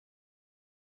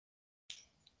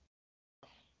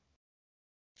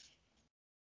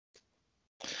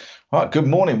Right, good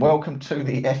morning. Welcome to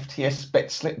the FTS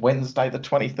Betslip Wednesday, the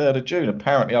 23rd of June.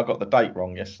 Apparently, I got the date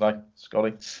wrong yesterday,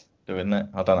 Scotty, doing that.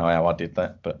 I don't know how I did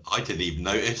that, but I didn't even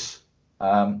notice.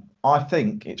 I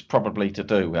think it's probably to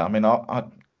do with, I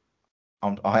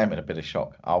am in a bit of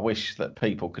shock. I wish that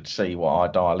people could see what I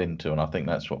dial into, and I think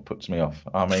that's what puts me off.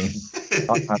 I mean,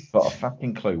 I haven't got a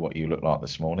fucking clue what you look like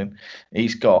this morning.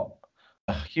 He's got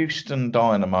a Houston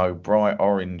Dynamo bright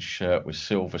orange shirt with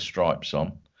silver stripes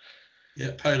on.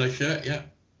 Yeah, polo shirt, yeah.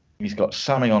 He's got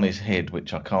something on his head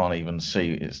which I can't even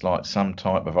see. It's like some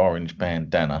type of orange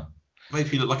bandana.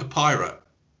 Makes me look like a pirate.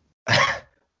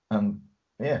 And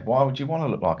yeah, why would you want to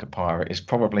look like a pirate? It's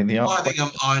probably the I think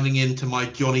I'm ironing into my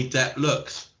Johnny Depp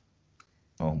looks.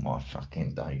 Oh my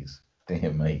fucking days.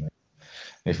 Dear me.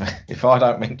 If I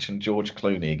don't mention George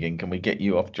Clooney again, can we get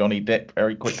you off Johnny Depp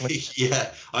very quickly? Yeah,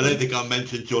 I don't think I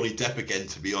mentioned Johnny Depp again,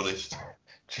 to be honest.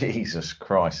 Jesus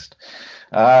Christ.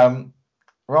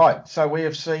 Right, so we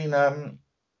have seen.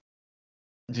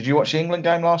 Did you watch the England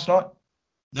game last night?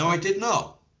 No, I did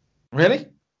not. Really?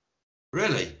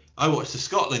 Really? I watched the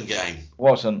Scotland game.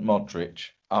 Wasn't Modric.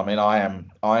 I mean, I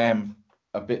am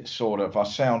a bit I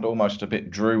sound almost a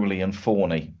bit drooly and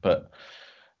fawny, but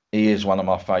he is one of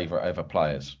my favourite ever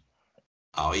players.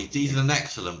 Oh, he's an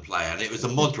excellent player, and it was a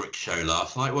Modric show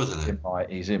last night, wasn't it?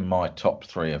 He's in my top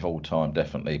three of all time,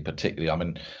 definitely. Particularly, I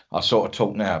mean, I sort of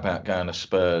talk now about going to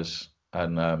Spurs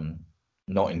and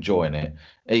not enjoying it.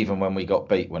 Even when we got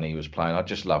beat when he was playing, I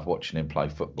just love watching him play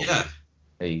football. Yeah.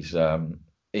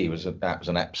 That was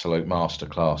an absolute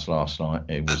masterclass last night.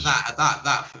 It was, and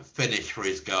that finish for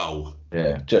his goal.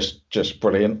 Yeah, just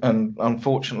brilliant. And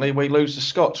unfortunately, we lose the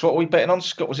Scots. What are we betting on?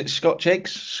 Was it Scotch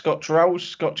eggs, Scotch rolls,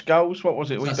 Scotch goals? What was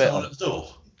it we bet on?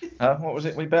 What was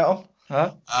it we bet on?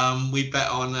 We bet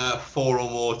on 4 or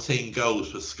more team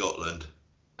goals for Scotland.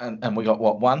 And we got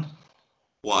what, 1?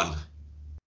 1.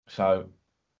 So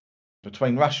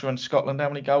between Russia and Scotland, how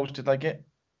many goals did they get?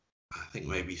 I think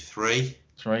maybe 3.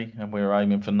 3, and we were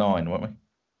aiming for 9, weren't we?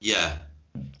 Yeah.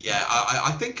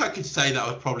 I think I could say that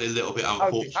was probably a little bit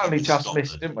unfortunate. Only just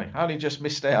missed, didn't we? Only just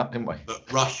missed out, didn't we? But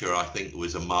Russia, I think,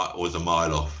 was a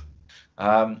mile off.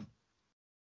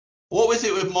 What was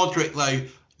it with Modric though?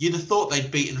 You'd have thought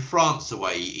they'd beaten France the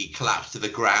way he collapsed to the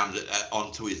ground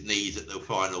onto his knees at the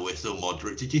final whistle.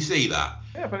 Modric, did you see that?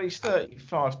 Yeah, but he's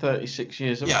 35, 36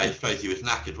 years old. Yeah, I suppose he was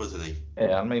knackered, wasn't he?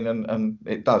 Yeah, I mean, and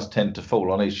it does tend to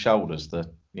fall on his shoulders.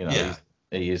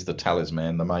 He is the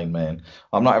talisman, the main man.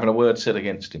 I'm not having a word said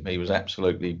against him. He was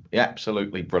absolutely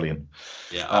brilliant.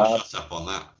 Yeah, I'll shut up on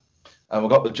that. And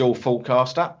we've got the dual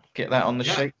forecast up. Get that on the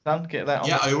sheet, son. Get that on.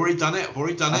 Yeah, I've already done it.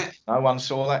 No one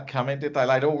saw that coming, did they?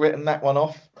 They'd all written that one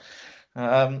off.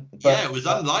 It was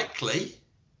unlikely.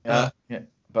 Yeah.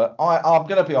 But I'm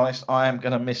going to be honest. I am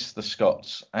going to miss the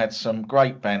Scots. Had some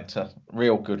great banter,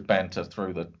 real good banter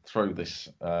through this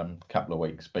couple of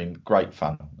weeks. Been great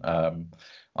fun.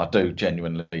 I do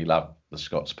genuinely love the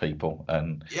Scots people,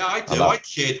 and yeah, I do. I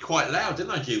cheered quite loud,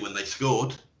 didn't I, June, when they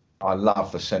scored? I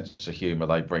love the sense of humour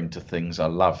they bring to things. I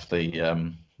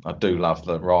do love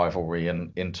the rivalry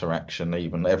and interaction.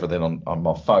 Even everything on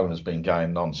my phone has been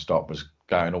going non-stop. Was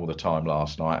going all the time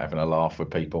last night, having a laugh with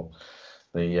people.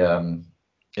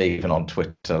 Even on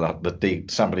Twitter,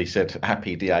 somebody said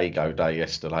Happy Diego Day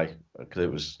yesterday because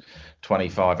it was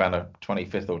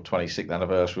 25th or 26th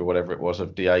anniversary or whatever it was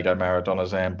of Diego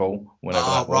Maradona's handball.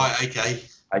 Right, okay.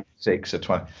 86 or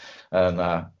 20, and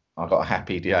I got a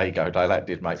Happy Diego Day. That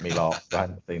did make me laugh. I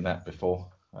hadn't seen that before.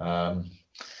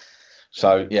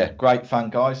 So yeah, great fun,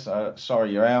 guys.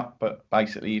 Sorry you're out, but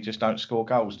basically you just don't score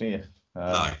goals, do you?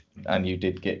 No. And you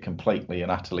did get completely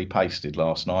and utterly pasted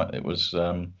last night. It was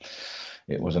an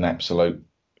absolute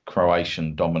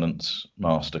Croatian dominance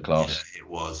masterclass. Yeah, it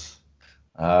was.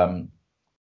 I'm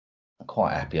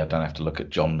quite happy I don't have to look at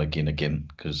John McGinn again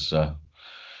because.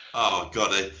 Oh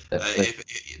God!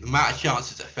 The amount of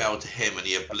chances that fell to him and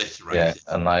he obliterated.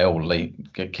 Yeah, and they all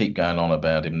keep going on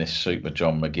about him, this Super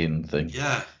John McGinn thing.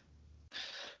 Yeah.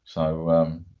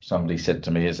 So somebody said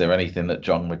to me, "Is there anything that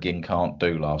John McGinn can't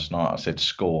do?" Last night, I said,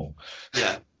 "Score."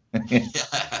 Yeah.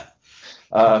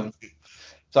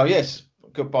 So yes,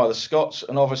 goodbye the Scots,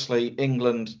 and obviously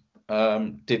England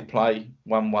did play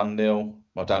 1-1-0.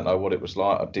 I don't know what it was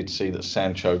like. I did see that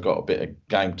Sancho got a bit of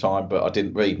game time, but I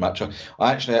didn't read much. I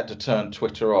actually had to turn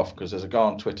Twitter off because there's a guy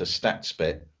on Twitter,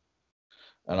 StatsBet,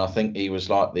 and I think he was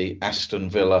like the Aston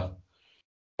Villa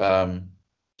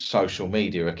social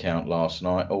media account last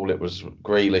night. All it was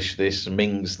Grealish this,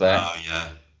 Mings that. Oh yeah.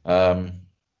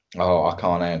 I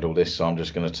can't handle this, so I'm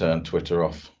just going to turn Twitter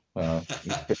off. My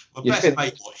you best fin-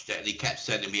 mate watched it and he kept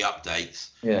sending me updates.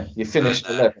 yeah, you finished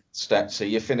And, 11th, Statsy.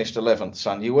 You finished 11th,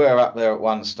 son. You were up there at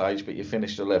one stage, but you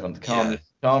finished 11th.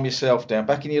 Calm yourself down.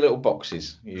 Back in your little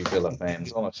boxes, you Villa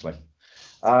fans, honestly.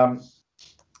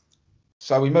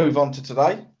 So we move on to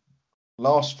today.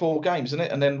 Last 4 games, isn't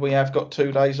it? And then we have got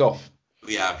 2 days off.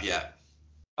 We have, yeah.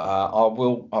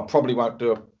 I probably won't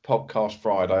do a podcast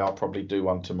Friday. I'll probably do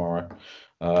one tomorrow.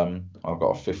 I've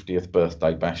got a 50th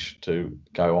birthday bash to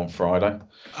go on Friday.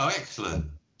 Oh, excellent.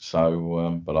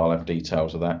 So, but I'll have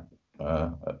details of that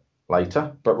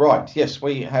later. But right, yes,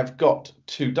 we have got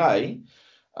today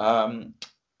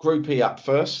Group E up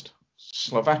first.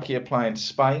 Slovakia playing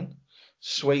Spain.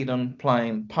 Sweden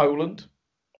playing Poland.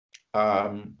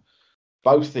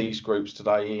 Both these groups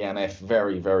today, E and F,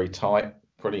 very, very tight.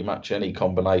 Pretty much any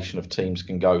combination of teams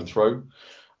can go through.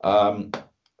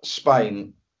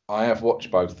 Spain, I have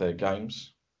watched both their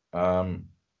games.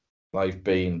 They've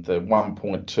been the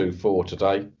 1.24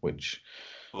 today, which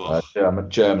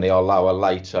Germany are lower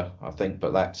later, I think,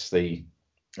 but that's the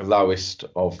lowest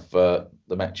of the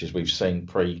matches we've seen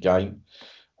pre-game.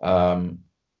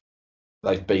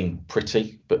 They've been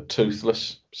pretty but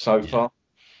toothless so far.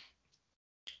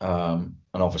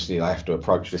 And obviously they have to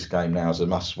approach this game now as a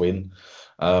must-win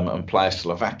and play a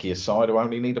Slovakia side who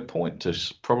only need a point to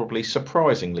probably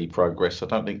surprisingly progress. I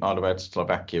don't think I'd have had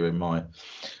Slovakia in my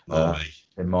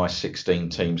 16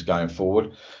 teams going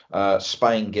forward.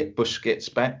 Spain get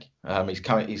Busquets back.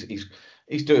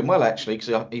 He's doing well actually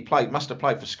because he must have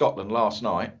played for Scotland last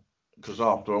night because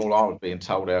after all I was being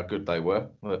told how good they were.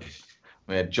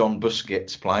 We had John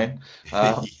Busquets playing.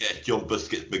 John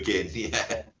Busquets begins.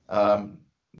 Yeah.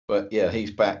 But yeah,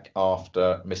 he's back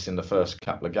after missing the first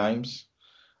couple of games.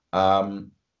 I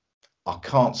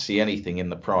can't see anything in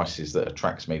the prices that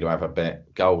attracts me to have a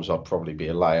bet. Goals, I'd probably be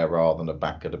a layer rather than a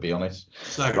backer, to be honest.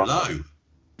 So low.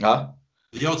 Huh?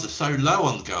 The odds are so low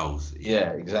on goals.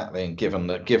 Yeah, exactly. And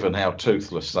given how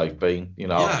toothless they've been,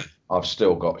 I've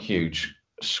still got huge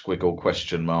squiggle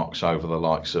question marks over the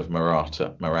likes of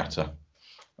Morata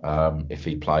if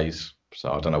he plays. So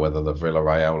I don't know whether the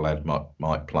Villarreal lad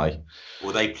might play.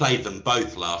 Well, they played them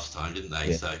both last time, didn't they?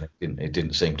 Yeah, so it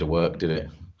didn't seem to work, did it?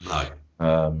 No.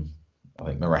 I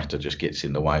think Morata just gets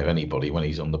in the way of anybody when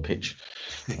he's on the pitch.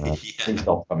 Yeah. He's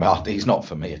not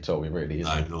for me at all. He really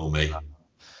isn't. No, nor me.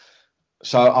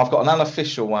 So I've got an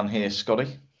unofficial one here,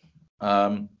 Scotty.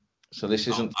 So this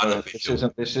isn't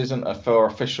for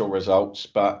official results,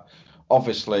 but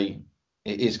obviously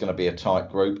it is going to be a tight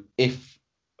group. If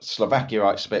Slovakia,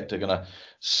 I expect, are going to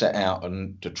set out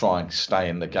and to try and stay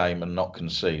in the game and not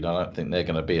concede. I don't think they're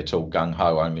going to be at all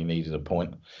gung-ho, only needed a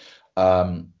point.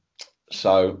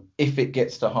 So if it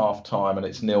gets to half-time and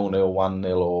it's 0-0,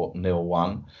 1-0 or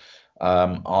 0-1,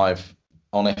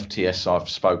 on FTS I've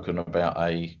spoken about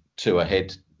a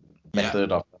 2-ahead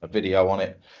method. I've got a video on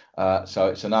it. So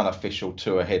it's an unofficial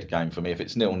 2-ahead game for me. If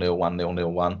it's 0-0, 1-0,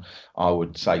 0-1, I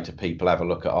would say to people, have a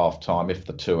look at half-time. If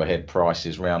the 2-ahead price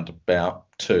is round about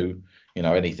 2,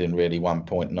 anything really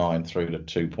 1.9 through to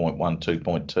 2.1,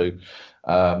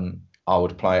 2.2, I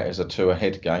would play it as a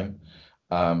 2-ahead game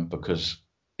because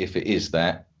if it is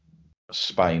that,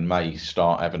 Spain may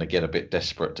start having to get a bit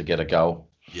desperate to get a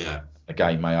goal. Yeah. The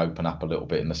game may open up a little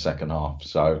bit in the second half.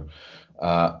 So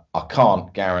I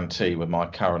can't guarantee with my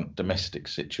current domestic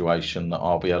situation that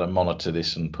I'll be able to monitor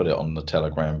this and put it on the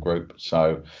Telegram group.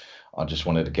 So I just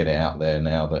wanted to get it out there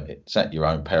now that it's at your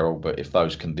own peril. But if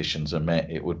those conditions are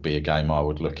met, it would be a game I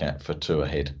would look at for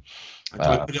 2-ahead. Do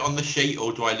I put it on the sheet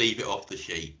or do I leave it off the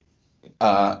sheet?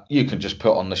 You can just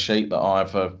put on the sheet that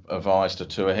I've advised a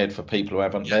 2-ahead for people who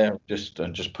haven't there. Just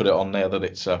put it on there that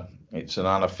it's an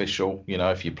unofficial.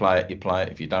 If you play it, you play it.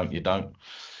 If you don't, you don't.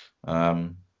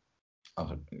 We're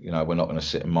not going to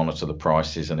sit and monitor the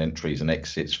prices and entries and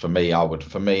exits. For me,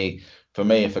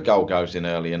 if a goal goes in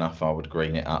early enough, I would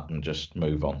green it up and just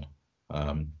move on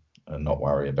and not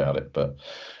worry about it. But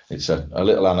it's a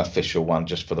little unofficial one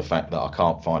just for the fact that I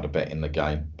can't find a bet in the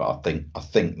game. But I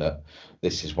think that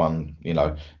this is one,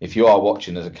 if you are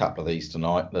watching, there's a couple of these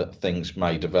tonight that things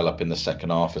may develop in the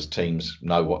second half as teams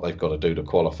know what they've got to do to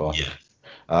qualify.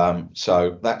 Yeah.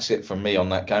 So that's it from me on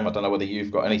that game. I don't know whether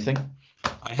you've got anything.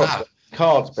 I have.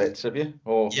 Cards bets, have you?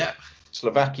 Or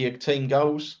Slovakia team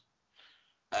goals?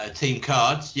 Team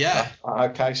cards, yeah.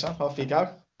 Okay, son, off you go.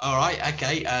 All right,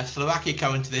 okay. Slovakia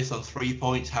go into this on 3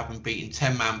 points, having beaten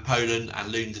 10-man Poland and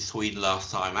losing to Sweden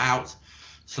last time out.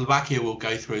 Slovakia will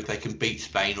go through if they can beat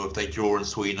Spain or if they draw and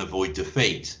Sweden avoid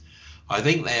defeat. I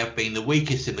think they have been the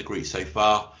weakest in the group so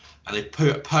far, and if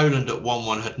Poland at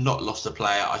 1-1 had not lost a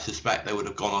player, I suspect they would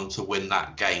have gone on to win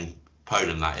that game.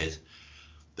 Poland, that is.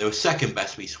 They were second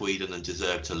best beat Sweden and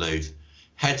deserved to lose.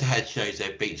 Head-to-head shows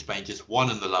they've beaten Spain just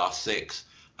one in the last 6,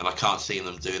 and I can't see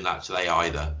them doing that today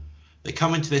either. They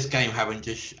come into this game having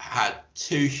just had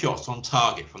 2 shots on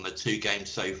target from the 2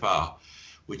 games so far,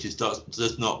 which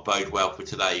does not bode well for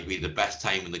today, be the best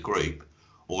team in the group,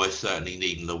 almost certainly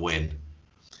needing the win.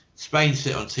 Spain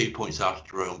sit on 2 points after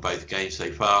drawing both games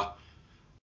so far.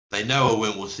 They know a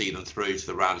win will see them through to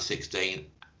the round of 16,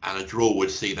 and a draw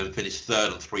would see them finish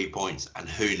 3rd on 3 points, and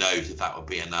who knows if that would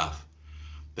be enough.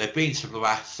 They've beaten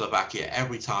Slovakia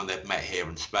every time they've met here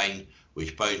in Spain,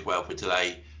 which bodes well for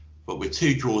today. But with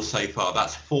 2 draws so far,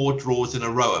 that's 4 draws in a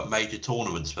row at major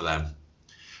tournaments for them.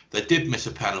 They did miss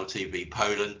a penalty v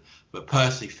Poland, but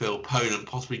personally feel Poland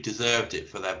possibly deserved it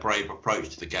for their brave approach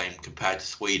to the game compared to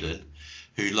Sweden,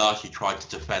 who largely tried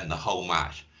to defend the whole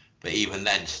match, but even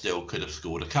then still could have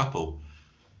scored a couple.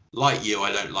 Like you,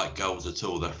 I don't like goals at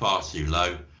all. They're far too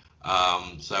low.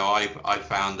 So I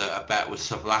found a bet with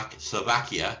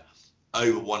Slovakia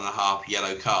over 1.5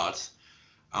 yellow cards.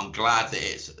 I'm glad that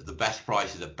it's the best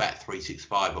price is at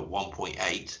Bet365 at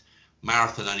 1.8.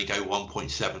 Marathon only go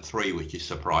 1.73, which is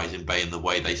surprising, being the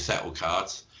way they settle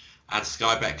cards. And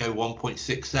Sky Bet go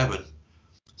 1.67.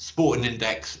 Sporting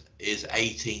Index is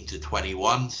 18 to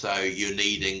 21, so you're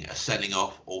needing a sending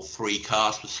off all 3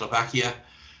 cards for Slovakia.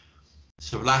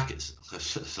 Slovakia's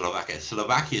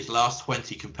last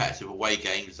 20 competitive away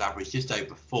games averaged just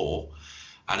over 4,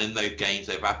 and in those games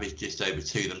they've averaged just over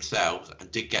 2 themselves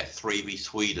and did get 3 v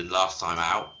Sweden last time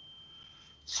out.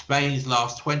 Spain's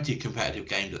last 20 competitive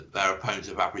games that their opponents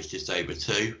have averaged just over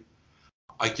 2.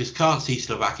 I just can't see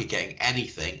Slovakia getting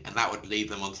anything, and that would leave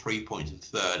them on 3 points in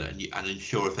 3rd and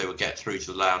ensure if they would get through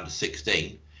to the round of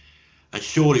 16. And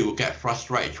surely will get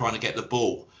frustrated trying to get the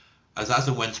ball. As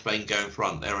and when Spain go in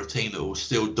front, they're a team that will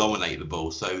still dominate the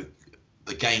ball. So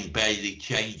the game barely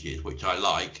changes, which I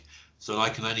like. So I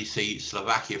can only see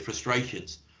Slovakia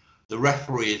frustrations. The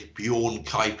referee is Bjorn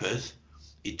Kuipers.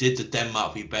 He did the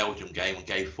Denmark v Belgium game and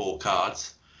gave 4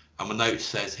 cards. And my note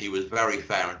says he was very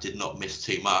fair and did not miss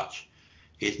too much.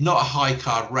 He's not a high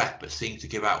card ref, but seems to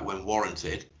give out when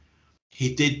warranted.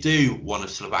 He did do one of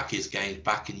Slovakia's games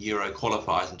back in Euro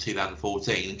qualifiers in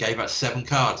 2014 and gave out 7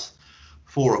 cards,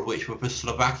 4 of which were for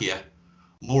Slovakia.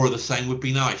 More of the same would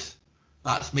be nice.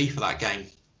 That's me for that game.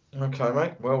 Okay,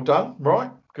 mate. Well done. Right.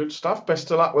 Good stuff.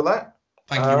 Best of luck with that.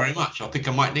 Thank you very much. I think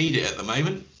I might need it at the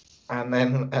moment. And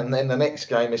then the next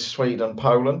game is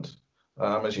Sweden-Poland.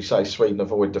 As you say, Sweden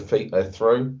avoid defeat. They're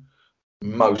through.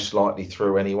 Most likely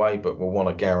through anyway, but we'll want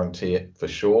to guarantee it for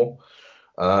sure.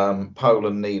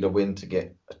 Poland need a win to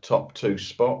get a top 2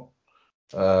 spot.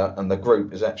 And the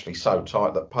group is actually so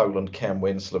tight that Poland can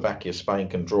win, Slovakia, Spain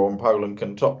can draw, and Poland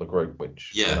can top the group,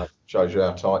 which shows you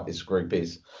how tight this group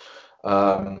is.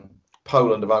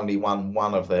 Poland have only won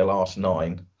 1 of their last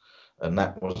 9, and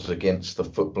that was against the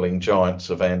footballing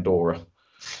giants of Andorra.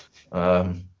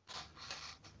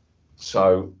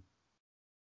 So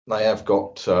they have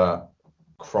got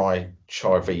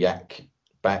Krychowiak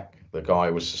back. The guy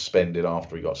was suspended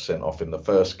after he got sent off in the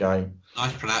first game.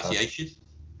 Nice pronunciation.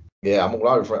 Yeah, I'm all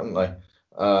over it, haven't they?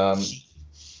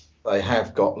 They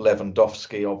have got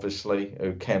Lewandowski, obviously,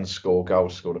 who can score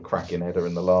goals, scored a cracking header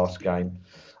in the last game.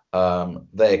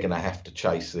 They're going to have to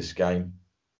chase this game,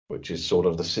 which is sort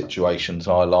of the situations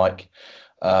I like.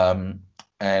 And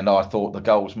I thought the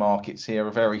goals markets here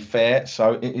are very fair.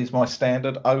 So it is my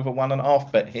standard over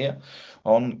 1.5 bet here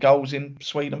on goals in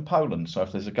Sweden-Poland. So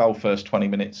if there's a goal first 20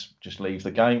 minutes, just leave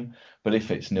the game. But if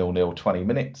it's 0-0 20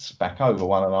 minutes, back over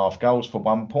 1.5 goals for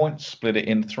 1 point, split it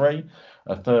in 3.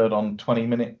 A third on 20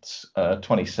 minutes,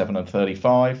 27 and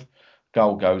 35.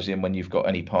 Goal goes in when you've got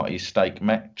any part of your stake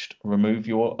matched, remove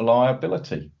your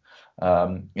liability.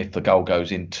 If the goal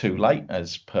goes in too late,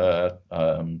 as per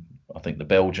I think the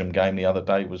Belgium game the other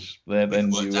day was there,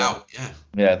 then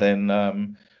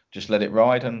just let it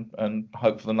ride and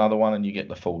hope for another one, and you get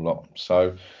the full lot.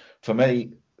 So for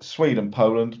me,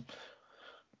 Sweden-Poland,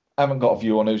 I haven't got a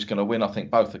view on who's going to win. I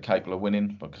think both are capable of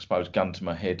winning, but I suppose gun to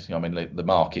my head, I mean, the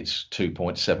market's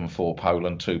 2.74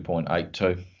 Poland,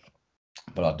 2.82.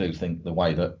 But I do think the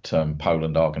way that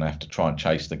Poland are going to have to try and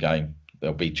chase the game,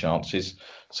 there'll be chances.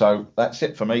 So that's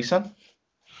it for me, son.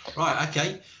 Right,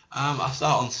 okay. I'll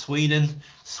start on Sweden.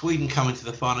 Sweden coming to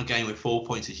the final game with 4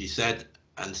 points, as you said,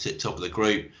 and sit top of the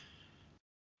group,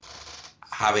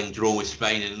 having drawn with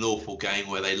Spain in an awful game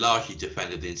where they largely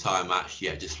defended the entire match,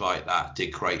 yet despite that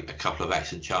did create a couple of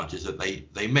excellent chances that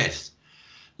they missed.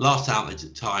 Last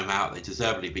time out, they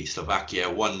deservedly beat Slovakia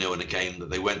 1-0 in a game that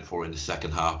they went for in the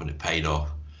second half, and it paid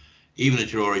off. Even a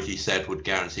draw, as you said, would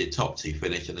guarantee a top 2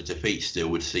 finish, and a defeat still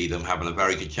would see them having a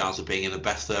very good chance of being in the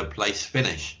best 3rd place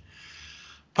finish.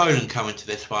 Poland come into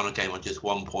this final game on just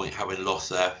 1 point, having lost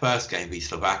their first game v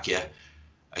Slovakia.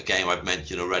 A game I've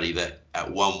mentioned already that at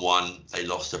 1-1 they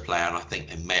lost a player, and I think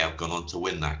they may have gone on to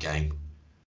win that game.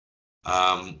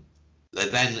 They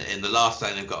then, in the last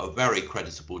game, they've got a very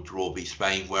creditable draw v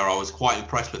Spain, where I was quite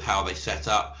impressed with how they set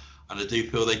up, and I do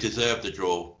feel they deserved the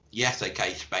draw. Yes,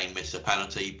 okay, Spain missed a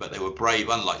penalty, but they were brave,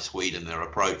 unlike Sweden, in their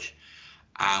approach,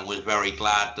 and was very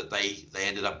glad that they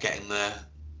ended up getting the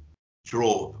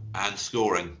draw and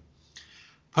scoring.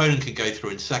 Poland can go through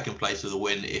in second place with a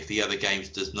win if the other games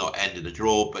does not end in a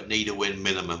draw, but need a win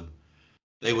minimum.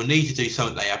 They will need to do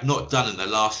something they have not done in their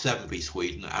last 7 v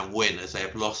Sweden and win, as they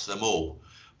have lost them all,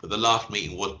 but the last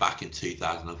meeting was back in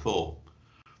 2004.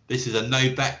 This is a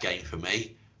no-bet game for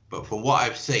me, but from what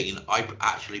I've seen, I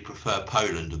actually prefer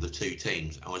Poland of the two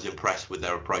teams and was impressed with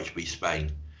their approach v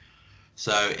Spain.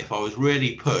 So if I was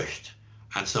really pushed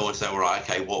and someone said, right,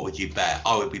 okay, what would you bet?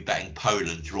 I would be betting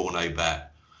Poland, draw no bet.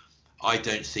 I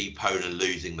don't see Poland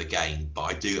losing the game, but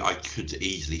I could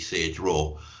easily see a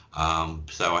draw.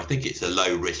 So I think it's a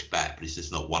low risk bet, but it's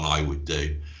just not one I would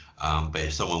do. But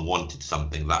if someone wanted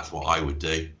something, that's what I would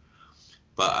do.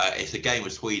 But it's a game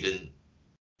with Sweden,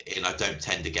 and I don't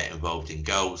tend to get involved in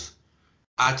goals.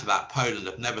 Add to that, Poland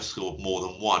have never scored more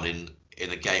than one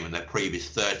in a game in their previous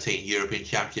 13 European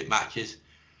Championship matches.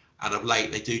 And of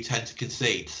late, they do tend to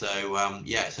concede. So,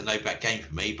 yeah, it's a no-bet game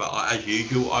for me. But as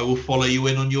usual, I will follow you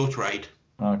in on your trade.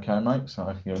 Okay, mate.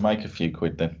 So you'll make a few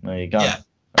quid then. There you go. Yeah.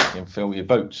 You can fill your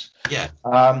boots. Yeah.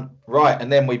 Right,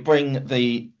 and then we bring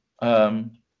the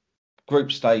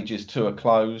group stages to a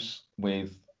close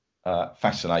with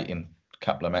fascinating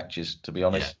couple of matches, to be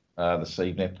honest, this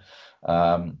evening.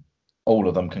 All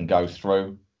of them can go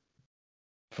through.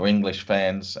 For English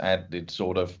fans, added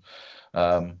sort of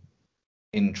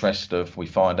interest of we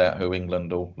find out who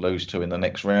England will lose to in the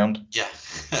next round.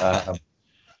 Yeah.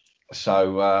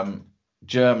 So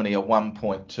Germany are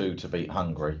 1.2 to beat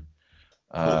Hungary.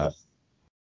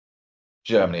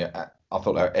 Germany, I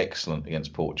thought they were excellent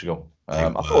against Portugal.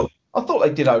 I thought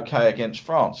they did okay against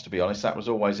France, to be honest. It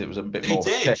was a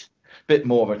bit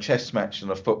more of a chess match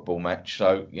than a football match.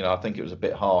 So, I think it was a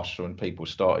bit harsh when people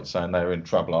started saying they were in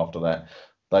trouble after that.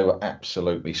 They were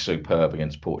absolutely superb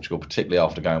against Portugal, particularly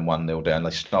after going 1-0 down.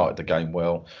 They started the game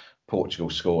well. Portugal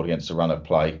scored against the run of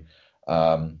play.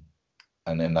 And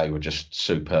then they were just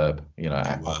superb.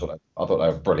 I thought they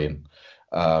were brilliant.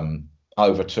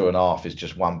 Over 2.5 is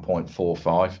just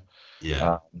 1.45.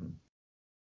 Yeah.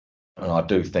 And I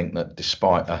do think that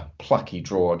despite a plucky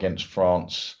draw against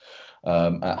France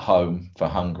at home for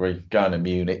Hungary, going to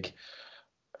Munich,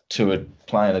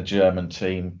 playing a German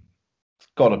team,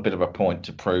 got a bit of a point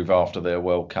to prove after their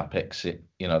World Cup exit.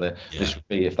 This would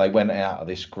be, if they went out of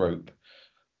this group,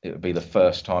 it would be the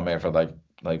first time ever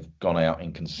they've gone out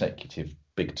in consecutive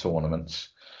big tournaments.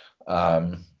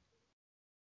 I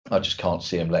just can't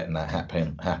see them letting that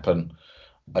happen.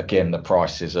 Again, the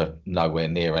prices are nowhere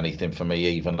near anything for me.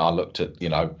 Even I looked at,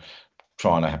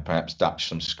 trying to perhaps Dutch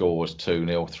some scores,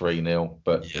 2-0, 3-0,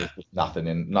 but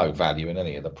there's no value in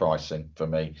any of the pricing for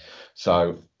me.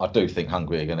 So I do think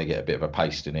Hungary are going to get a bit of a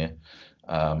paste in here.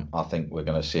 I think we're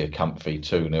going to see a comfy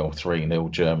 2-0,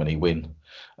 3-0 Germany win,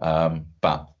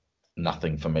 but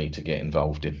nothing for me to get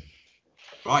involved in.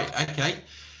 Right, okay.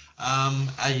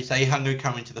 As you say, Hungary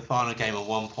coming to the final game at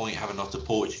 1 point, having lost to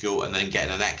Portugal, and then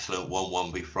getting an excellent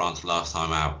 1-1 with France last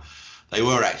time out. They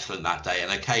were excellent that day,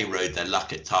 and okay, rode their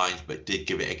luck at times, but did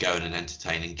give it a go in an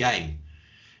entertaining game.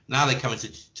 Now they come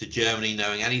to Germany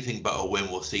knowing anything but a win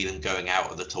will see them going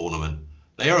out of the tournament.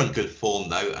 They are in good form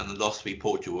though, and the loss to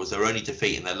Portugal was their only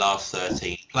defeat in their last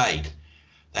 13 played.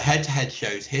 The head-to-head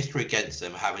shows history against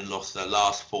them, having lost their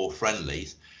last 4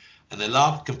 friendlies, and their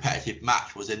last competitive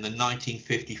match was in the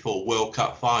 1954 World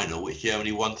Cup final, which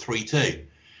Germany won 3-2.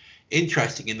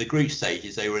 Interesting, in the group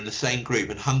stages, they were in the same group,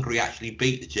 and Hungary actually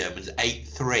beat the Germans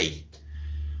 8-3.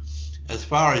 As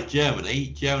far as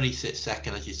Germany sits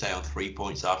second, as you say, on 3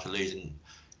 points after losing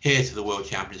here to the world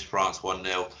champions France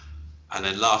 1-0. And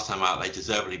then last time out, they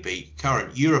deservedly beat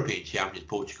current European champions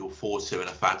Portugal 4-2 in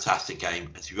a fantastic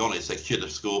game. And to be honest, they should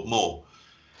have scored more.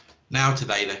 Now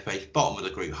today, they face bottom of the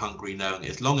group Hungary, knowing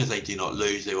as long as they do not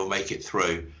lose, they will make it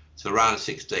through to the round of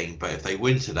 16. But if they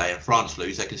win today and France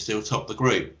lose, they can still top the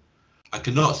group. I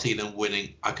cannot see them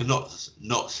winning. I cannot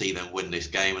not see them win this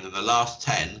game. And in the last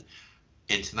 10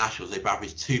 internationals, they've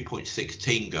averaged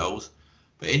 2.16 goals.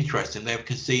 But interesting, they've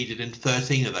conceded in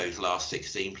 13 of those last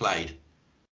 16 played.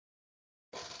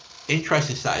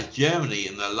 Interesting stat is Germany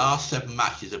in their last 7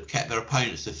 matches have kept their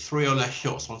opponents to 3 or less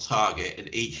shots on target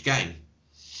in each game.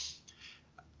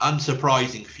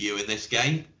 Unsurprising for you in this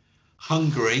game,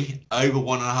 Hungary over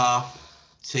 1.5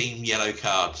 team yellow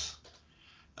cards.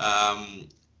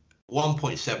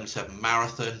 1.77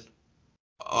 marathon.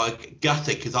 I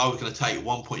gutted because I was going to take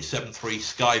 1.73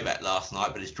 Sky Bet last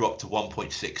night, but it's dropped to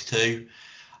 1.62.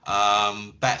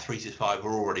 Bet365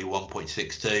 are already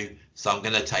 1.62, so I'm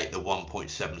going to take the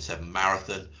 1.77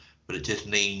 marathon, but it just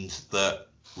means that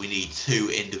we need 2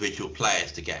 individual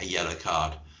players to get a yellow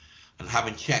card. And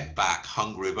having checked back,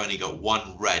 Hungary have only got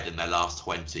 1 red in their last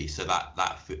 20, so that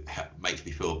makes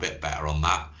me feel a bit better on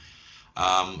that.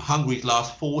 Hungary's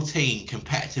last 14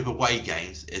 competitive away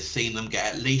games has seen them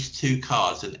get at least 2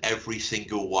 cards in every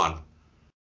single one.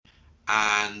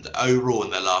 And overall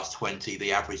in their last 20,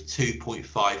 they averaged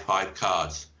 2.55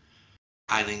 cards.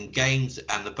 And in games,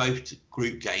 and the both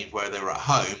group games where they were at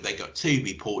home, they got 2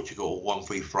 v Portugal, 1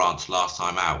 v France last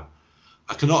time out.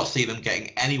 I cannot see them getting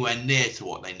anywhere near to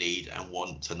what they need and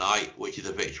want tonight, which is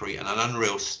a victory. And an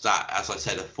unreal stat, as I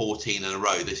said, of 14 in a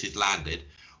row, this is landed.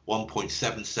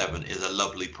 1.77 is a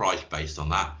lovely price based on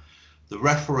that. The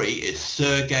referee is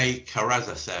Sergei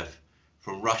Karazasev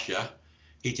from Russia.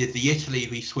 He did the Italy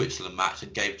v Switzerland match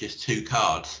and gave just 2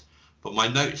 cards. But my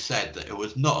notes said that it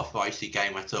was not a feisty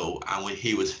game at all, and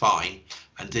he was fine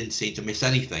and didn't seem to miss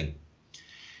anything.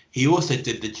 He also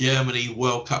did the Germany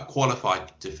World Cup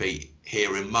qualified defeat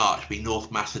here in March v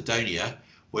North Macedonia,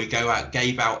 where he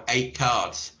gave out 8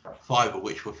 cards, 5 of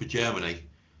which were for Germany.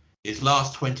 His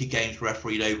last 20 games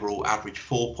refereed overall averaged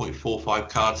 4.45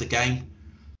 cards a game.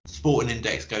 Sporting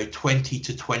Index go 20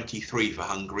 to 23 for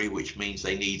Hungary, which means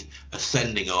they need a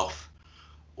sending off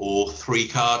or 3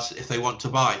 cards if they want to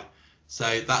buy.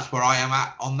 So that's where I am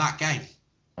at on that game.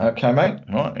 Okay, mate.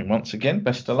 Right, and once again,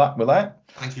 best of luck with that.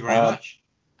 Thank you very much.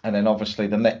 And then obviously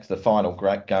the final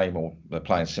great game, or they're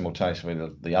playing simultaneously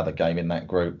with the other game in that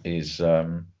group, is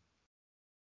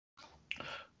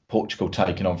Portugal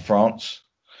taking on France.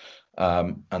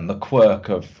 And the quirk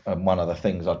of one of the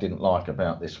things I didn't like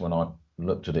about this when I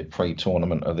looked at it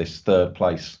pre-tournament of this 3rd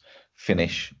place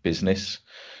finish business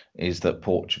is that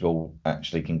Portugal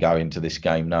actually can go into this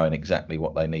game knowing exactly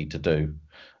what they need to do.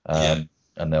 And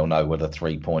they'll know whether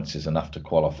 3 points is enough to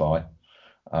qualify,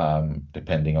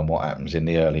 depending on what happens in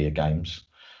the earlier games.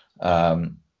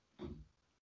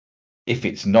 If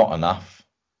it's not enough,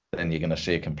 then you're going to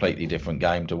see a completely different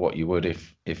game to what you would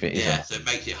if it isn't. Yeah, so it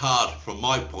makes it hard from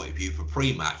my point of view for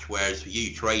pre-match, whereas for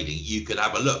you trading, you could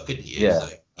have a look, couldn't you?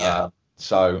 Yeah.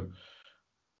 So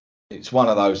it's one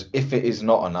of those, if it is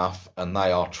not enough and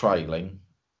they are trailing,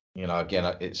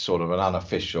 again, it's sort of an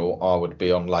unofficial, I would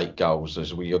be on late goals.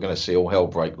 You're going to see all hell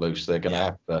break loose. They're going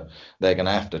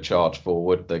to have to charge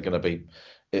forward.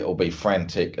 It'll be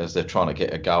frantic as they're trying to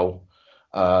get a goal.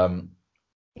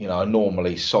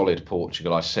 Normally solid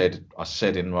Portugal. I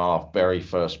said in my very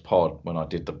first pod when I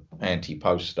did the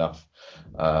anti-post stuff,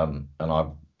 and I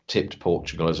tipped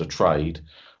Portugal as a trade,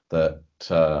 that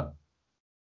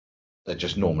they're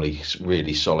just normally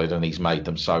really solid, and he's made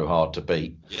them so hard to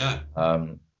beat.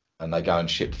 And they go and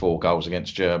ship 4 goals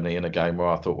against Germany in a game where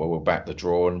I thought, well, we'll back the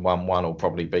draw, and 1-1 will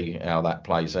probably be how that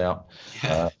plays out.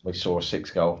 We saw a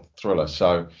 6-goal thriller.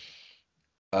 So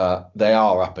they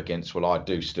are up against what I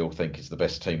do still think is the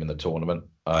best team in the tournament.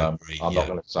 I'm not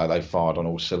going to say they've fired on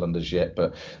all cylinders yet,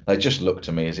 but they just look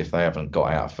to me as if they haven't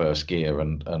got out of first gear,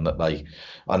 and that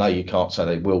I know you can't say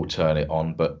they will turn it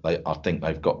on, but I think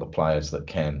they've got the players that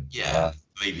can.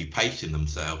 Maybe pacing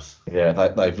themselves.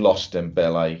 They've lost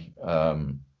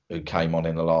Dembele, who came on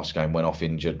in the last game, went off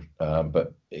injured,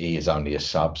 but he is only a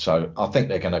sub. So I think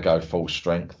they're going to go full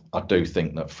strength. I do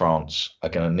think that France are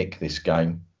going to nick this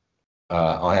game.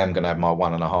 I am going to have my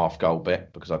 1.5 goal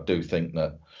bet because I do think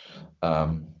that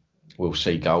we'll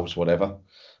see goals, whatever.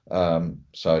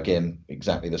 So again,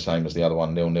 exactly the same as the other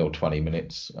one, 0-0, 20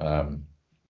 minutes.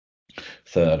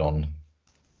 3rd on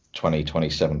 20,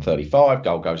 27, 35.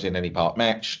 Goal goes in, any part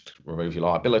matched. Remove your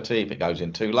liability. If it goes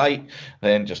in too late,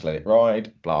 then just let it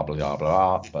ride. Blah, blah, blah,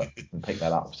 blah. But pick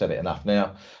that up. I've said it enough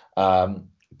now.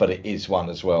 But it is one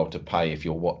as well to pay if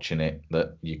you're watching it,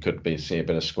 that you could see a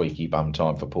bit of squeaky bum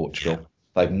time for Portugal.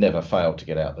 They've never failed to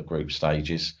get out the group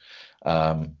stages.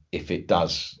 If it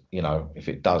does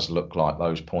look like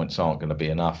those points aren't going to be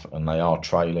enough and they are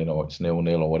trailing, or it's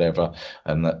 0-0 or whatever,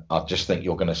 and I just think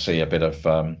you're going to see a bit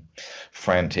of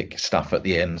frantic stuff at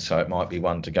the end. So it might be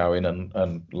one to go in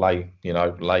and lay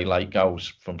late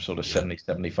goals from sort of 70,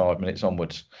 75 minutes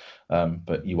onwards.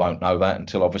 But you won't know that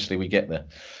until obviously we get there.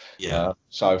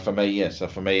 So for me,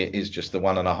 it is just the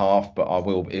 1.5, but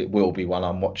it will be one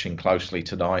I'm watching closely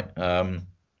tonight,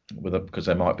 because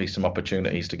there might be some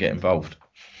opportunities to get involved.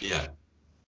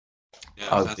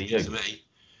 Sounds good to me.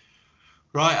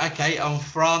 Right, okay, on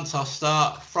France, I'll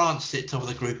start. France sit top of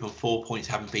the group on 4 points,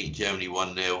 having beaten Germany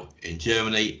 1-0 in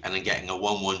Germany, and then getting a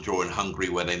 1-1 draw in Hungary,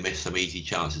 where they missed some easy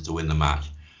chances to win the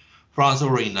match. France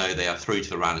already know they are through to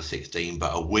the round of 16,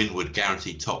 but a win would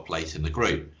guarantee top place in the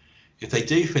group. If they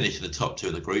do finish in the top 2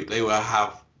 of the group, they will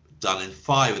have done in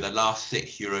 5 of their last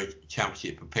 6 Euro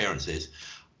Championship appearances,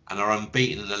 and are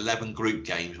unbeaten in 11 group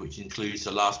games, which includes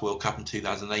the last World Cup in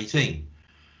 2018.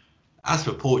 As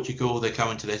for Portugal, they come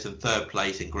into this in 3rd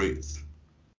place in groups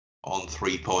on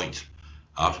 3 points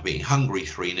after beating Hungary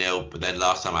 3-0, but then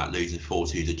last time out losing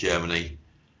 4-2 to Germany,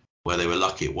 where they were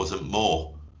lucky it wasn't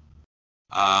more.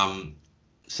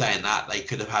 Saying that, they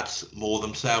could have had more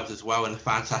themselves as well in a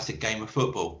fantastic game of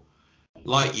football.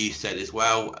 Like you said as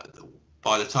well,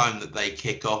 by the time that they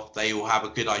kick off, they will have a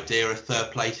good idea if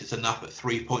 3rd place is enough at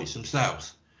 3 points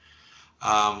themselves.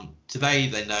 Today,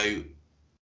 they know,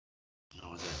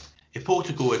 if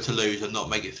Portugal were to lose and not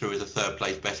make it through as a 3rd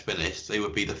place best finish, they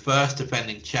would be the first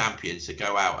defending champions to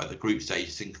go out at the group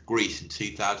stage since Greece in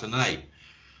 2008.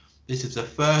 This is the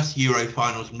first Euro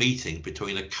finals meeting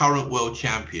between a current world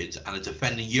champions and a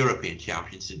defending European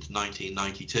champion since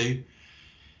 1992.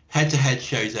 Head-to-head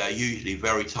shows they are usually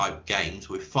very tight games,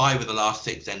 with 5 of the last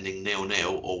 6 ending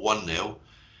 0-0 or 1-0.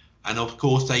 And of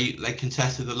course, they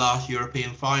contested the last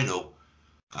European final.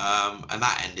 And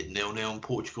that ended 0-0, and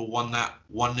Portugal won that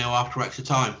 1-0 after extra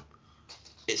time.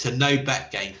 It's a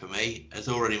no-bet game for me. As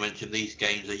already mentioned, these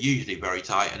games are usually very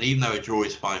tight, and even though a draw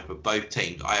is fine for both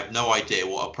teams, I have no idea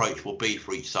what approach will be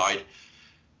for each side,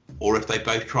 or if they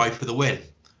both try for the win.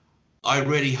 I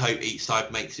really hope each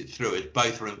side makes it through, as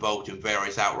both are involved in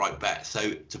various outright bets,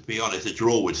 so to be honest, a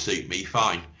draw would suit me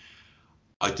fine.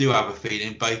 I do have a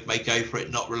feeling both may go for it,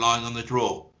 not relying on the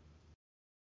draw.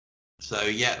 So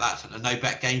yeah, that's a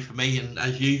no-bet game for me, and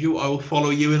as usual, I will follow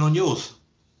you in on yours.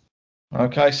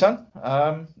 Okay, son.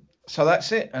 So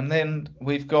that's it, and then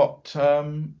we've got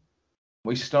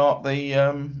we start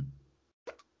the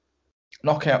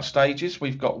knockout stages.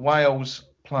 We've got Wales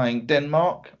playing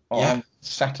Denmark on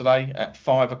Saturday at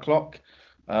 5 o'clock,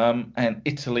 and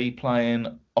Italy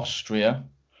playing Austria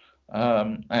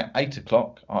at 8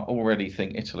 o'clock. I already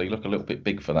think Italy look a little bit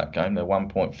big for that game. They're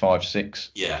 1.56.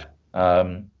 Yeah.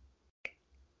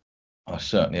 I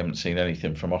certainly haven't seen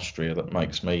anything from Austria that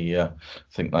makes me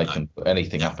think they can put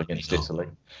anything up against Italy.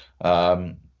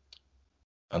 And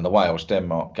the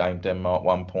Wales-Denmark game, Denmark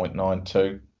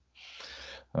 1.92.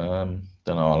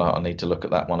 Don't know, I need to look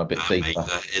at that one a bit deeper.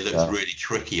 It looks really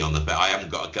tricky on the bet. I haven't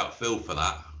got a gut feel for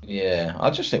that. Yeah,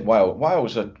 I just think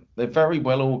Wales they're very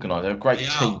well organised. They're a great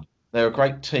team. They're a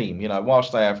great team. You know,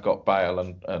 whilst they have got Bale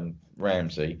and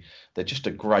Ramsey, they're just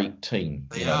a great team.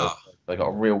 They are. They've got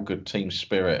a real good team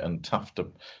spirit and tough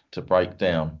to break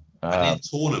down. And in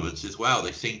tournaments as well,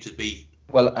 they seem to be.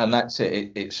 Well, and that's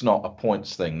it. It's not a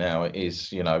points thing now. It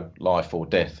is, life or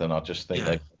death. And I just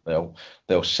think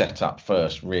they'll set up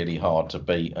first really hard to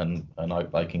beat and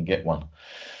hope they can get one.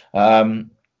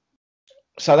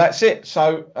 So that's it.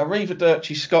 So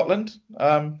arrivederci Scotland.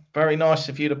 Very nice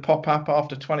of you to pop up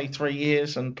after 23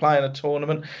 years and play in a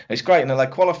tournament. It's great. And they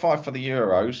qualified for the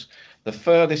Euros. The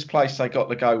furthest place they got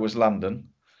to go was London.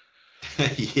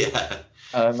 Yeah.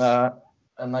 And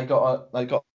they got a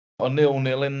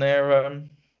 0-0 in their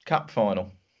cup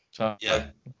final. So yeah.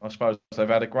 I suppose they've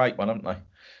had a great one, haven't they?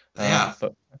 Yeah.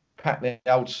 But pack the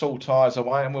old Saltires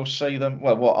away and we'll see them.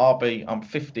 Well, I'm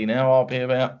 50 now. I'll be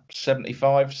about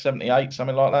 75, 78,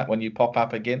 something like that when you pop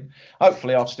up again.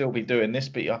 Hopefully I'll still be doing this,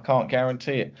 but I can't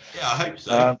guarantee it. Yeah, I hope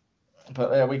so.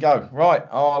 But there we go. Right.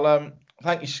 I'll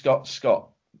thank you, Scott.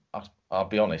 I'll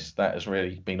be honest, that has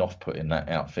really been off-putting, that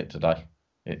outfit today.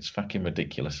 It's fucking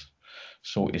ridiculous.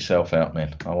 Sort yourself out,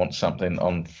 man. I want something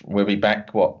on. We'll be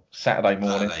back, Saturday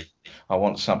morning? Saturday. I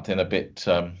want something a bit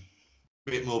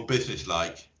more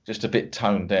business-like. Just a bit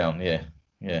toned down, yeah.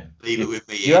 Leave it with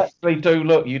me. You actually do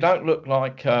look. You don't look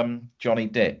like Johnny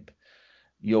Depp.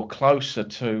 You're closer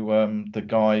to the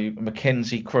guy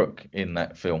McKenzie Crook in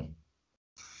that film.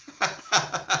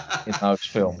 In those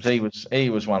films, he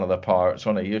was one of the pirates,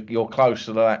 wasn't he? You're closer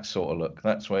to that sort of look.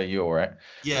 That's where you're at.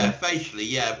 Yeah, facially,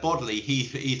 yeah. Bodily,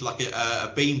 he's like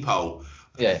a beanpole.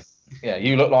 Yeah.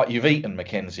 You look like you've eaten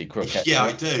McKenzie Crook. Actually. Yeah,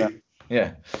 I do.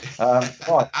 Yeah.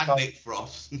 Right. And Nick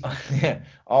Frost. Yeah.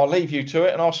 I'll leave you to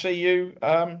it, and I'll see you.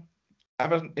 Have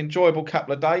an enjoyable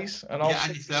couple of days, and I'll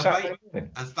see you Saturday morning.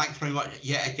 And thanks very much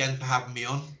yet again for having me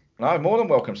on. No, more than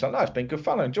welcome, son. No, it's been good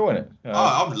fun. I'm enjoying it.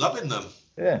 I'm loving them.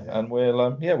 Yeah, and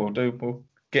we'll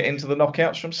get into the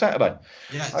knockouts from Saturday.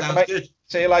 Yeah, sounds good.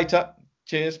 See you later.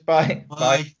 Cheers. Bye.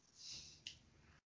 Bye.